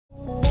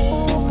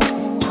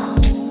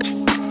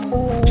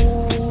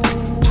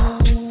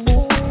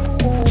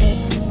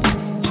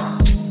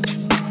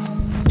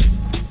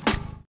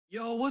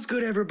What's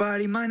good,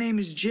 everybody? My name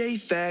is Jay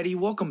Fatty.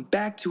 Welcome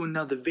back to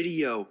another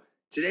video.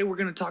 Today we're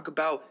going to talk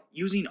about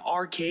using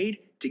Arcade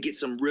to get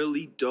some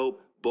really dope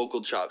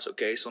vocal chops,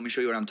 okay? So let me show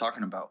you what I'm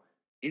talking about.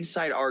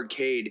 Inside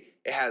Arcade,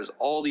 it has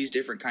all these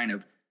different kind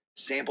of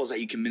samples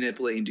that you can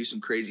manipulate and do some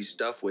crazy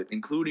stuff with,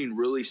 including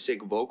really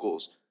sick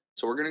vocals.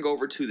 So we're going to go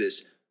over to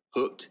this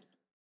hooked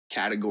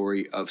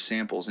category of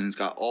samples, and it's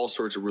got all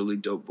sorts of really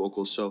dope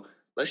vocals. So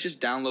let's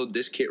just download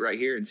this kit right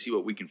here and see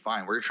what we can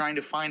find. We're trying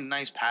to find a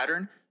nice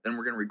pattern, then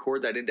we're going to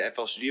record that into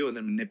FL Studio and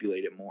then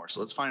manipulate it more.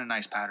 So let's find a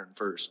nice pattern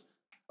first.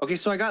 Okay,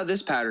 so I got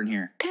this pattern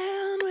here.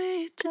 Can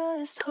we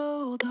just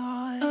hold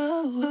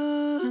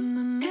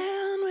on?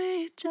 Can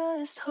we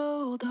just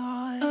hold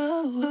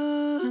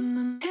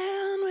on?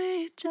 Can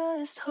we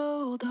just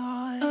hold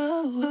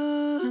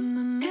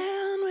on?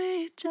 Can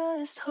we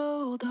just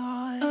hold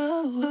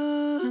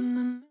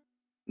on?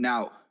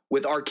 Now,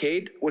 with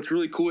Arcade, what's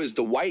really cool is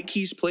the white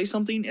keys play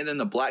something and then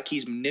the black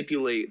keys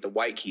manipulate the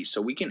white keys. So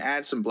we can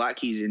add some black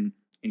keys in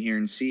here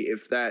and see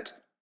if that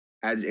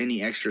adds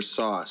any extra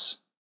sauce.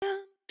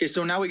 Okay,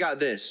 so now we got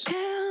this.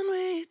 Can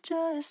we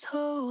just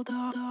hold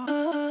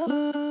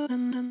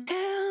on?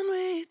 Can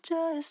we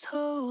just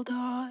hold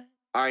on?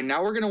 All right,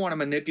 now we're going to want to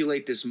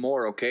manipulate this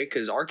more, okay?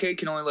 Because Arcade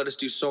can only let us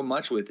do so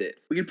much with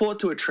it. We can pull it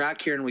to a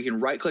track here and we can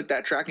right-click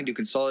that track and do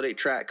consolidate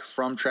track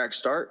from track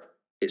start.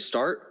 Hit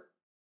start.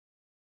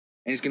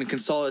 And it's going to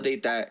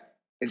consolidate that.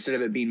 Instead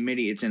of it being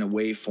MIDI, it's in a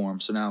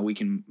waveform. So now we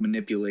can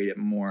manipulate it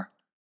more.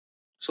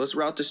 So let's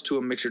route this to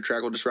a mixer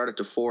track. We'll just route it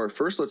to 4.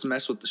 First, let's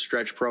mess with the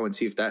Stretch Pro and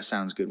see if that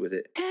sounds good with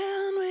it.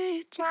 Can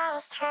we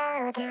just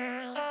hold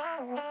on?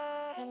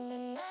 Can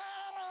we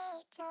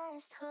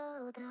just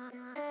hold on?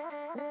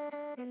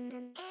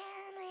 Can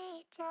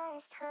we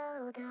just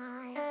hold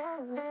on?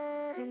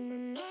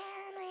 Can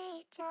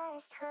we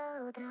just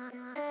hold on?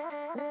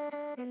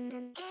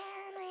 Can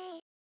we?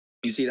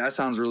 You see, that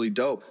sounds really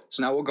dope.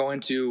 So now we'll go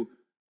into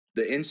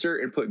the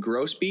insert and put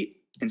gross beat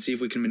and see if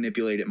we can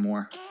manipulate it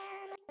more.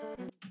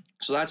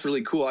 So that's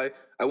really cool.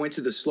 I went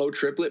to the slow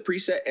triplet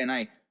preset and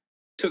I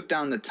took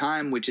down the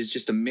time, which is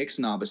just a mix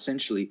knob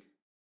essentially,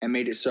 and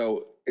made it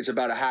so it's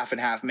about a half and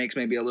half mix,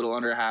 maybe a little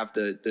under half.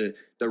 The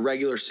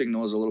regular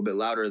signal is a little bit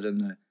louder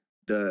than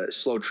the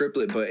slow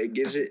triplet, but it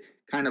gives it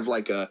kind of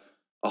like a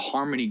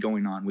harmony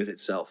going on with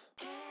itself.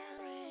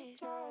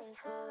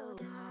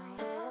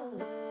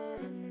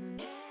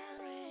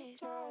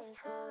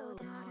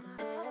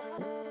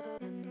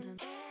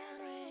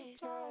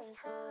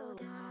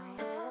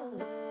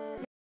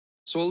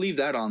 So we'll leave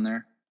that on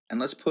there, and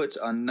let's put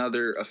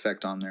another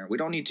effect on there. We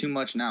don't need too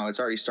much now. It's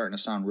already starting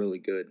to sound really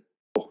good.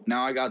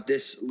 Now I got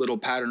this little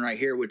pattern right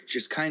here, which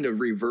just kind of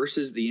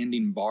reverses the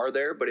ending bar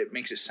there, but it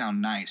makes it sound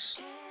nice.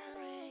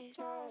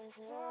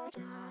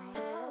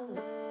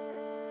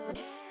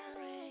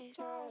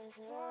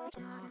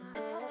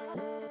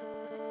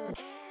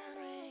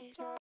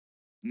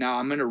 Now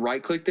I'm going to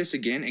right-click this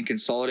again and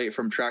consolidate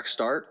from track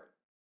start.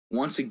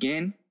 Once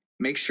again,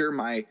 make sure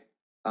my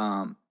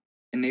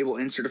enable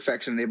insert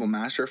effects and enable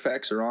master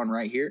effects are on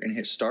right here and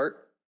hit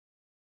start,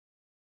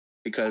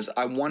 because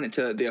I want it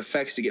to the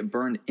effects to get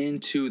burned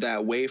into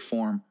that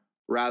waveform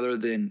rather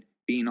than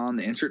being on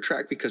the insert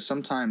track, because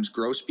sometimes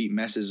gross beat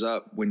messes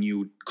up when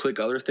you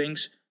click other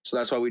things. So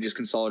that's why we just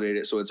consolidate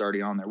it so it's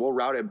already on there. We'll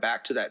route it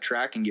back to that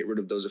track and get rid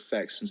of those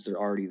effects since they're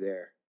already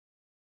there.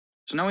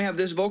 So now we have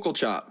this vocal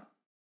chop.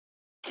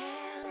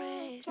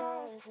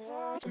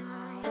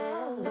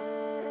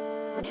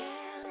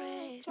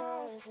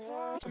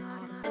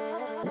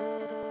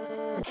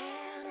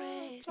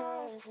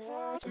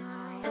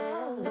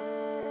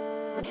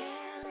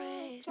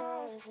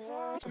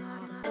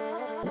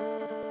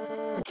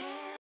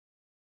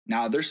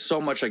 Now, there's so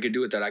much I could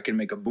do with that. I can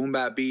make a boom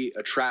bap beat,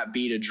 a trap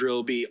beat, a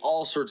drill beat,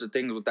 all sorts of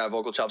things with that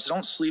vocal chop. So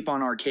don't sleep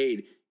on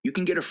Arcade. You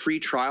can get a free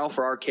trial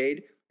for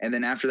Arcade, and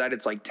then after that,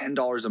 it's like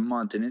 $10 a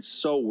month, and it's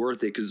so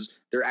worth it because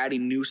they're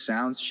adding new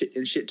sounds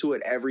and shit to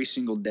it every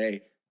single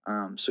day.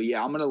 So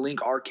yeah, I'm gonna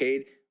link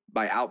Arcade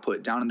by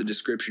output down in the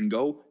description.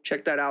 Go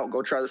check that out.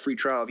 Go try the free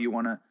trial if you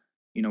wanna,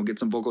 get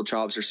some vocal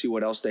chops or see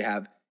what else they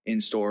have in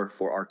store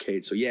for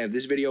Arcade. So yeah, if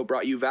this video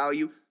brought you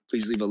value,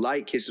 please leave a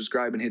like, hit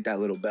subscribe, and hit that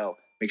little bell.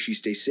 Make sure you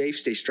stay safe,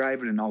 stay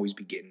striving, and always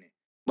be getting it.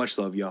 Much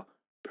love, y'all.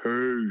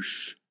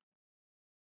 Peace.